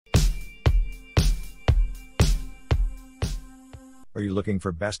Are you looking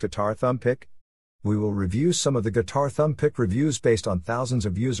for best guitar thumb pick? We will review some of the guitar thumb pick reviews based on thousands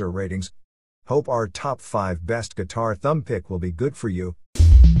of user ratings. Hope our top 5 best guitar thumb pick will be good for you.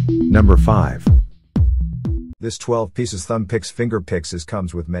 Number 5. This 12 pieces thumb picks finger picks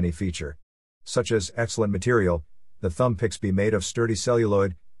comes with many features, such as excellent material. The thumb picks be made of sturdy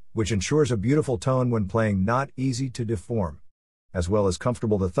celluloid, which ensures a beautiful tone when playing, not easy to deform. As well as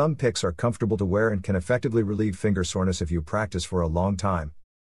comfortable, the thumb picks are comfortable to wear and can effectively relieve finger soreness if you practice for a long time.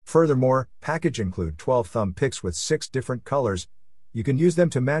 Furthermore, package include 12 thumb picks with 6 different colors. You can use them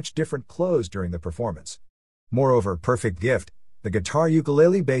to match different clothes during the performance. Moreover, perfect gift. The guitar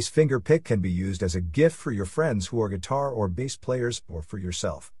ukulele bass finger pick can be used as a gift for your friends who are guitar or bass players, or for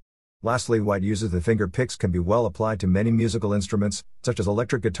yourself. Lastly, wide uses. The finger picks can be well applied to many musical instruments, such as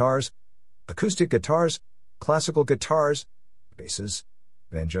electric guitars, acoustic guitars, classical guitars, basses,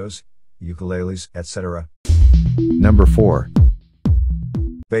 banjos, ukuleles, etc. Number 4.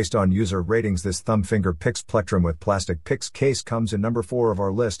 Based on user ratings, this thumb finger picks Plectrum with plastic picks case comes in number 4 of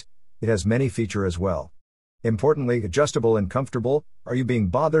our list. It has many features as well. Importantly, adjustable and comfortable. Are you being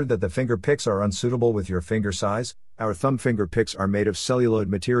bothered that the finger picks are unsuitable with your finger size? Our thumb finger picks are made of celluloid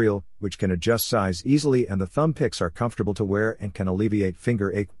material, which can adjust size easily, and the thumb picks are comfortable to wear and can alleviate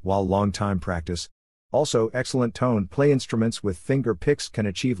finger ache while long time practice. Also, excellent tone. Play instruments with finger picks can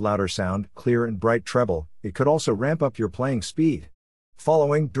achieve louder sound, clear and bright treble. It could also ramp up your playing speed.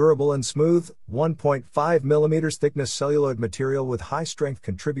 Following, durable and smooth, 1.5 mm thickness celluloid material with high strength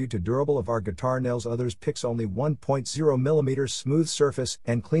contribute to durable of our guitar nails. Others picks only 1.0 mm smooth surface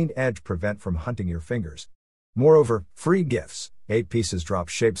and clean edge prevent from hunting your fingers. Moreover, free gifts. 8 pieces drop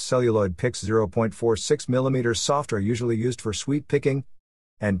shaped celluloid picks 0.46 mm soft are usually used for sweep picking.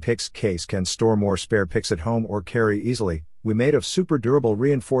 And picks case can store more spare picks at home or carry easily. We made of super durable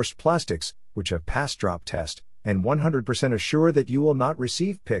reinforced plastics, which have passed drop test, and 100% assure that you will not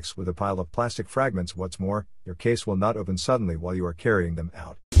receive picks with a pile of plastic fragments. What's more, your case will not open suddenly while you are carrying them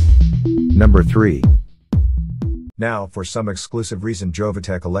out. Number 3. Now, for some exclusive reason,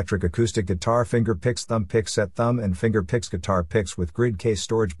 Jovitec electric acoustic guitar finger picks thumb picks set thumb and finger picks guitar picks with grid case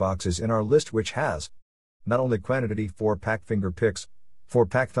storage boxes in our list, which has not only quantity 4-pack finger picks,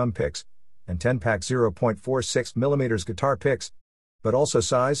 4-pack thumb picks, and 10-pack 0.46 mm guitar picks, but also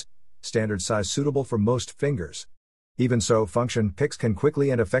size, standard size suitable for most fingers. Even so, function picks can quickly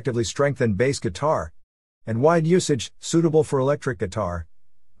and effectively strengthen bass guitar. And wide usage, suitable for electric guitar,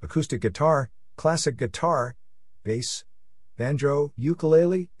 acoustic guitar, classic guitar, bass, banjo,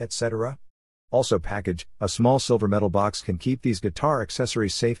 ukulele, etc. Also package, a small silver metal box can keep these guitar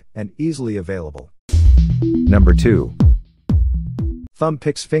accessories safe and easily available. Number 2. Thumb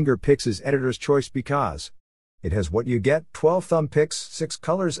picks finger picks is editor's choice because it has what you get. 12 thumb picks, 6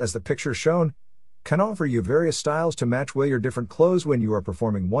 colors as the picture shown, can offer you various styles to match well your different clothes when you are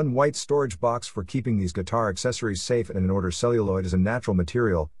performing. One white storage box for keeping these guitar accessories safe, and in order celluloid is a natural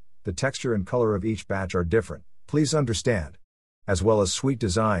material, the texture and color of each batch are different, please understand. As well as sweet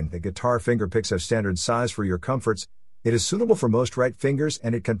design, the guitar finger picks have standard size for your comforts. It is suitable for most right fingers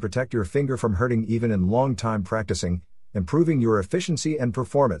and it can protect your finger from hurting even in long time practicing, improving your efficiency and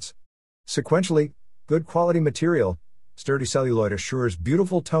performance. Sequentially, good quality material, sturdy celluloid assures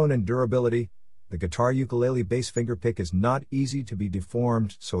beautiful tone and durability. The guitar ukulele bass finger pick is not easy to be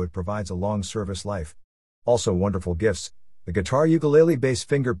deformed, so it provides a long service life. Also wonderful gifts. The guitar ukulele bass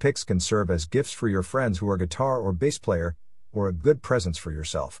finger picks can serve as gifts for your friends who are guitar or bass player, or a good presents for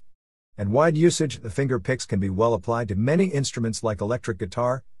yourself. And wide usage, the finger picks can be well applied to many instruments like electric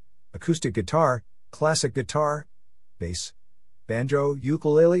guitar, acoustic guitar, classic guitar, bass, banjo,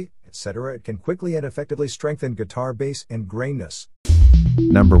 ukulele, etc. It can quickly and effectively strengthen guitar bass and grainness.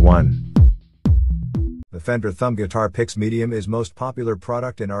 Number 1. The Fender Thumb Guitar Picks Medium is most popular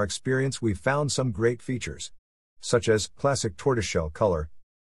product. In our experience, we've found some great features, such as classic tortoiseshell color,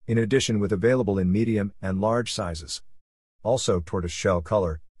 in addition with available in medium and large sizes. Also tortoiseshell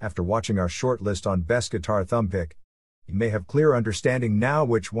color. After watching our short list on best guitar thumb pick, you may have clear understanding now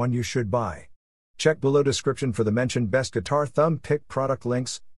which one you should buy. Check below description for the mentioned best guitar thumb pick product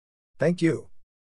links. Thank you.